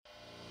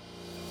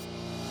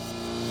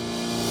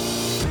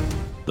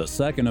The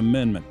Second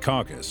Amendment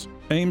Caucus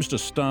aims to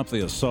stop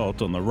the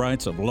assault on the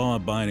rights of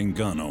law-abiding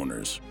gun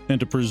owners and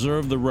to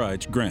preserve the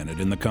rights granted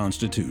in the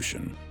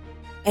Constitution.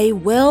 A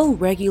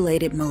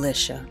well-regulated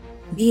militia,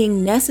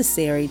 being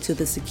necessary to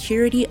the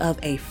security of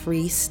a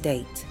free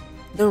state.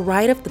 The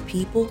right of the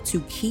people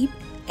to keep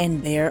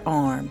and bear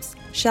arms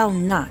shall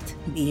not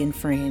be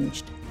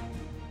infringed.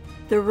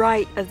 The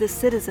right of the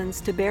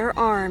citizens to bear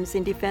arms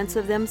in defense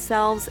of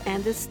themselves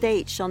and the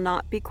state shall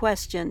not be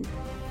questioned.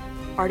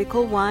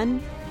 Article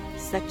 1,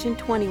 Section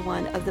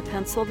 21 of the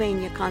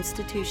Pennsylvania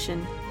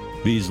Constitution.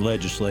 These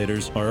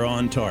legislators are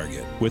on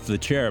target with the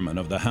chairman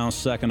of the House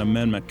Second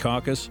Amendment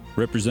Caucus,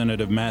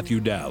 Representative Matthew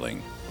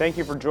Dowling. Thank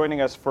you for joining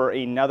us for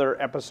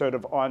another episode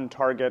of On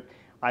Target.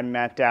 I'm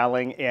Matt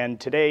Dowling, and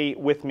today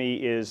with me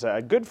is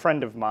a good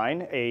friend of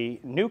mine,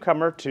 a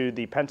newcomer to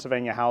the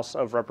Pennsylvania House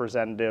of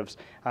Representatives,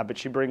 but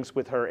she brings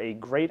with her a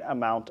great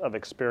amount of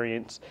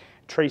experience,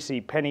 Tracy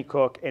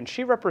Pennycook, and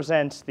she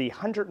represents the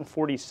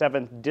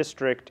 147th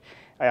District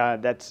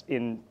that's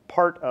in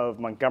part of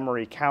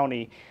Montgomery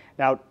County.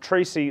 Now,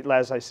 Tracy,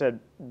 as I said,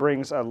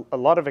 brings a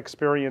lot of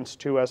experience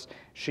to us.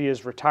 She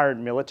is retired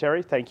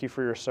military. Thank you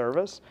for your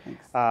service.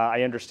 Thanks.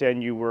 I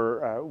understand you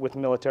were with the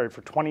military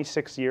for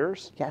 26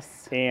 years.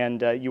 Yes.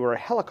 And you were a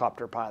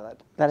helicopter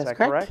pilot. That is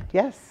correct?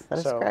 Yes, that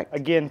is correct.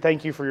 Again,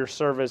 thank you for your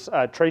service.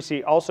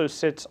 Tracy also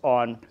sits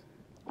on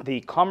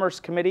the Commerce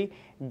Committee,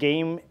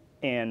 Game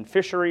and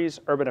Fisheries,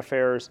 Urban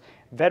Affairs,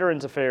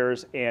 Veterans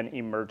Affairs, and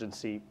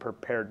Emergency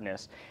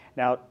Preparedness.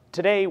 Now,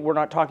 today we're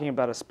not talking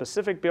about a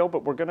specific bill,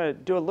 but we're going to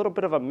do a little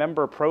bit of a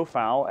member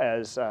profile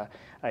as a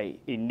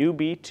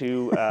newbie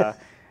to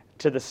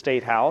the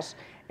State House.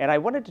 And I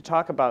wanted to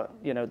talk about,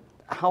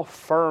 how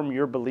firm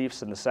your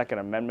beliefs in the Second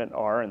Amendment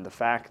are, and the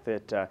fact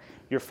that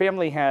your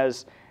family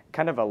has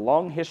kind of a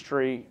long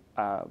history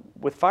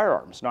with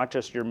firearms, not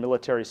just your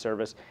military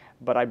service,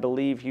 but I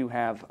believe you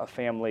have a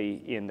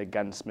family in the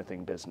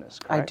gunsmithing business,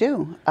 correct? I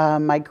do.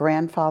 My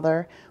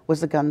grandfather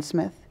was a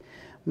gunsmith.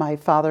 My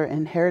father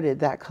inherited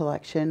that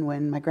collection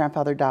when my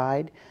grandfather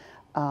died.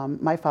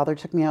 My father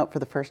took me out for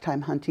the first time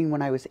hunting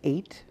when I was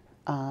 8.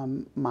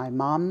 My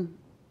mom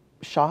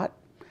shot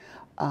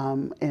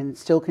and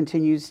still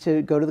continues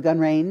to go to the gun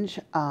range.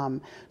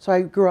 So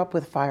I grew up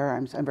with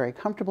firearms. I'm very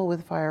comfortable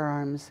with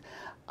firearms.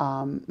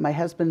 My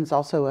husband's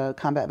also a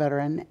combat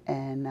veteran,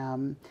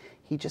 and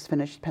he just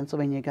finished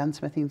Pennsylvania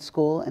Gunsmithing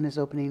School and is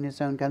opening his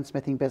own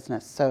gunsmithing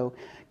business. So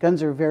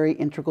guns are very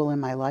integral in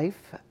my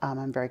life.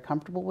 I'm very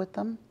comfortable with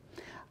them,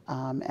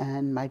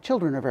 and my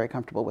children are very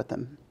comfortable with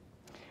them.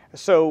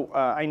 So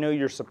I know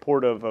you're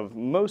supportive of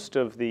most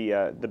of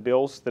the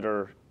bills that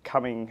are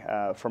coming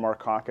from our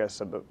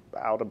caucus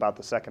about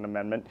the Second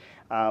Amendment,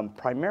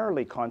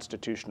 primarily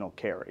constitutional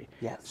carry.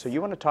 Yes. So you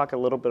want to talk a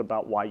little bit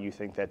about why you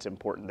think that's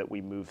important that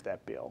we move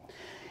that bill?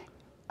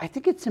 I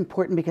think it's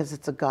important because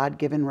it's a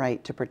God-given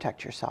right to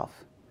protect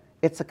yourself.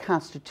 It's a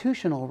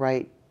constitutional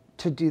right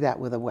to do that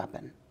with a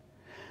weapon.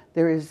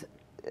 There is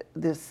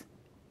this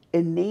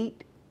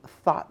innate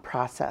thought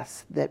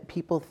process that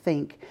people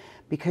think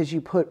because you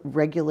put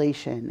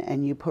regulation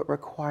and you put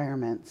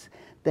requirements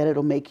that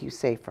it'll make you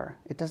safer.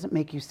 It doesn't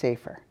make you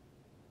safer.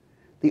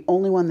 The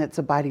only one that's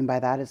abiding by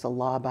that is a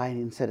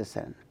law-abiding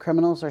citizen.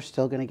 Criminals are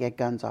still going to get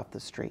guns off the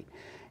street.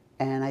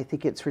 And I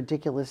think it's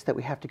ridiculous that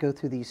we have to go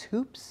through these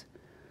hoops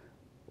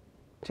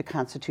to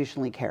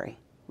constitutionally carry.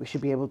 We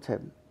should be able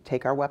to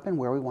take our weapon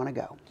where we want to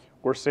go.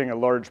 We're seeing a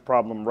large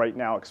problem right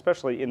now,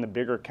 especially in the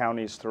bigger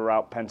counties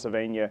throughout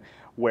Pennsylvania,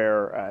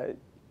 where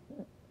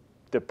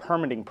the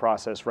permitting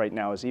process right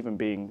now is even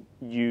being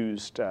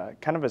used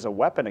kind of as a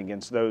weapon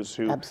against those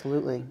who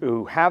Absolutely.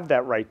 who have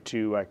that right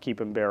to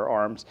keep and bear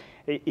arms.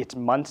 It's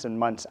months and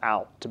months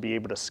out to be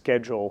able to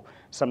schedule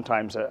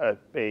sometimes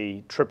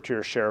a trip to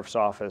your sheriff's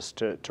office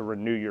to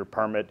renew your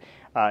permit.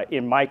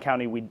 In my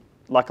county, we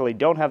luckily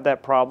don't have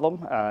that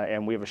problem,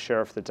 and we have a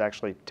sheriff that's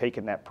actually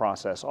taken that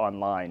process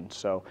online.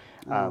 So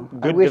I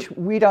wish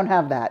we don't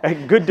have that.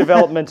 Good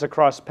developments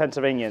across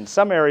Pennsylvania in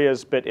some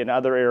areas, but in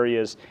other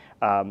areas,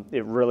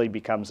 it really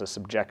becomes a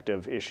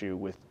subjective issue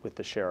with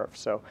the sheriff.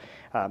 So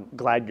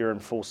glad you're in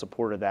full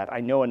support of that. I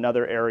know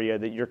another area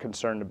that you're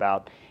concerned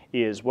about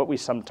is what we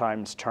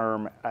sometimes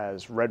term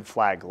as red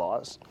flag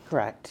laws.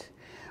 Correct.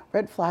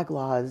 Red flag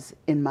laws,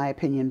 in my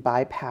opinion,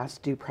 bypass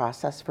due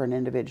process for an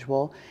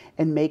individual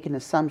and make an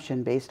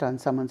assumption based on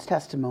someone's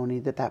testimony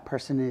that that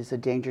person is a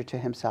danger to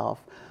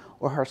himself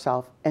or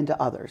herself and to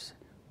others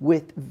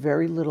with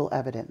very little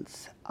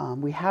evidence.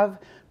 We have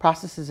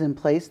processes in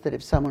place that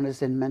if someone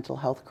is in mental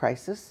health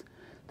crisis,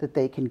 that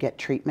they can get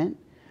treatment.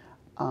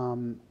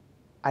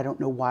 I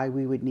don't know why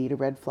we would need a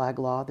red flag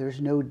law.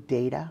 There's no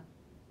data.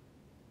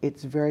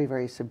 It's very,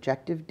 very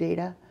subjective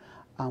data.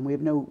 We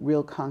have no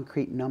real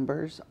concrete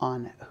numbers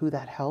on who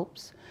that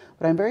helps,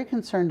 but I'm very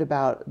concerned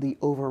about the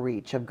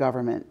overreach of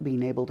government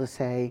being able to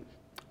say,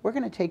 we're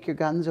going to take your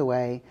guns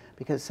away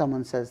because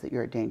someone says that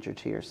you're a danger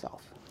to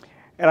yourself.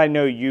 And I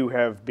know you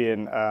have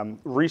been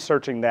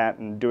researching that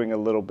and doing a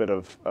little bit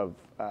of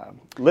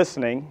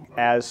listening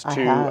as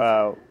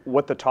to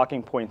what the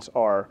talking points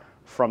are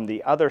from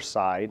the other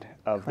side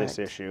of this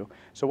Correct. issue.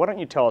 So why don't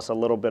you tell us a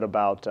little bit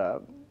about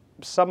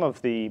some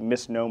of the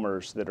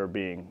misnomers that are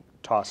being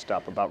tossed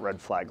up about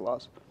red flag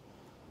laws?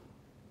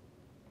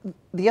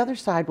 The other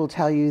side will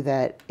tell you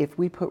that if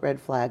we put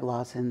red flag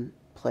laws in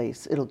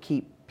place, it'll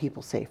keep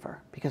people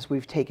safer because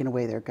we've taken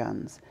away their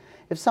guns.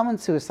 If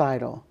someone's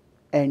suicidal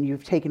and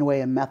you've taken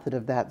away a method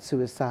of that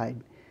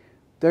suicide,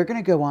 they're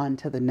going to go on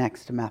to the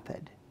next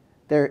method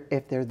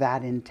if they're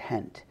that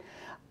intent.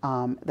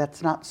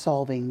 That's not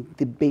solving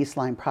the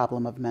baseline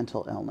problem of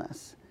mental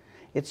illness.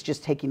 It's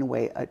just taking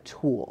away a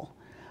tool.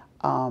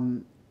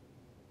 I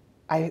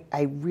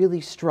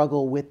really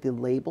struggle with the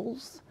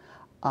labels.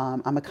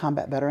 I'm a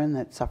combat veteran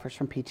that suffers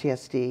from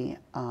PTSD,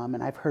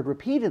 and I've heard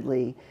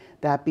repeatedly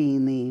that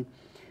being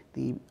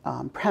the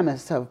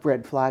premise of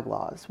red flag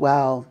laws.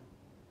 Well,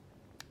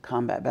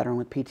 combat veteran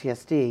with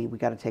PTSD, we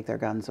got to take their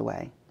guns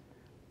away.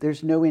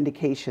 There's no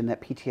indication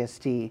that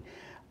PTSD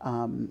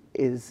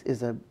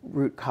is a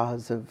root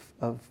cause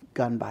of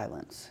gun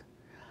violence.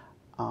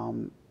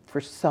 For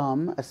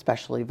some,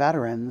 especially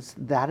veterans,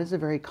 that is a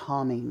very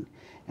calming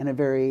and a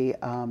very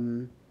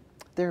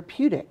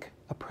therapeutic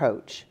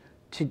approach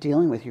to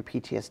dealing with your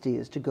PTSD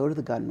is to go to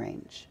the gun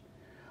range.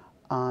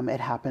 It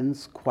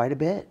happens quite a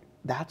bit.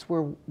 That's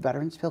where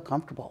veterans feel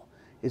comfortable,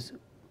 is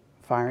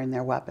firing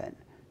their weapon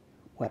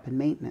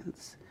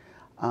maintenance,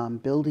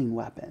 building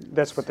weapons.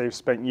 That's what they've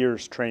spent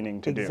years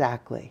training to do.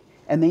 Exactly.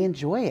 And they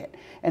enjoy it.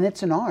 And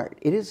it's an art.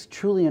 It is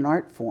truly an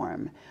art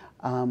form.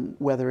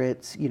 Whether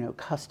it's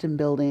custom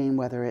building,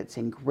 whether it's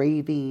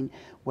engraving,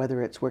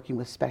 whether it's working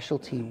with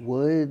specialty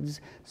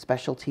woods,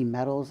 specialty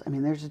metals. I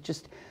mean, there's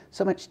just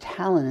so much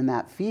talent in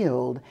that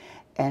field,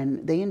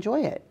 and they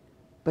enjoy it.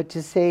 But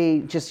to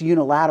say just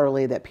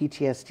unilaterally that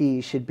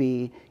PTSD should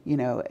be,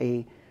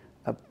 a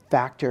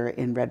factor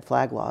in red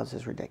flag laws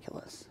is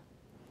ridiculous.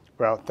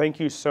 Well, thank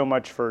you so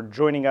much for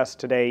joining us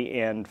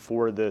today and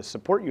for the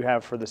support you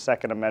have for the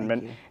Second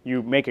Amendment.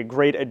 You make a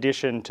great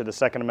addition to the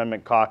Second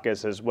Amendment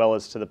caucus as well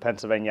as to the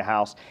Pennsylvania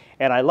House.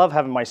 And I love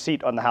having my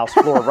seat on the House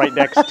floor right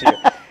next to you.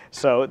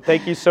 So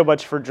thank you so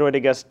much for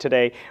joining us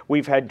today.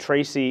 We've had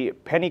Tracy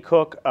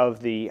Pennycook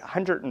of the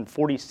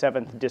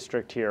 147th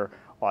District here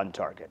on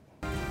Target.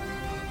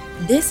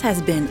 This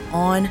has been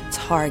On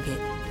Target.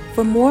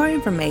 For more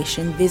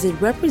information, visit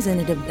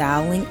Representative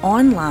Dowling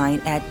online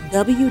at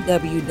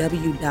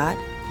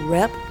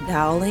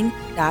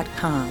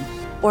www.repdowling.com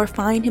or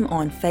find him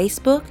on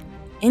Facebook,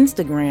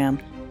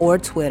 Instagram, or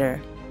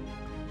Twitter.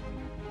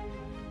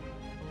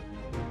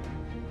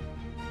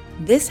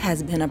 This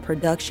has been a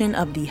production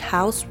of the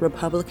House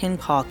Republican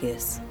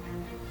Caucus.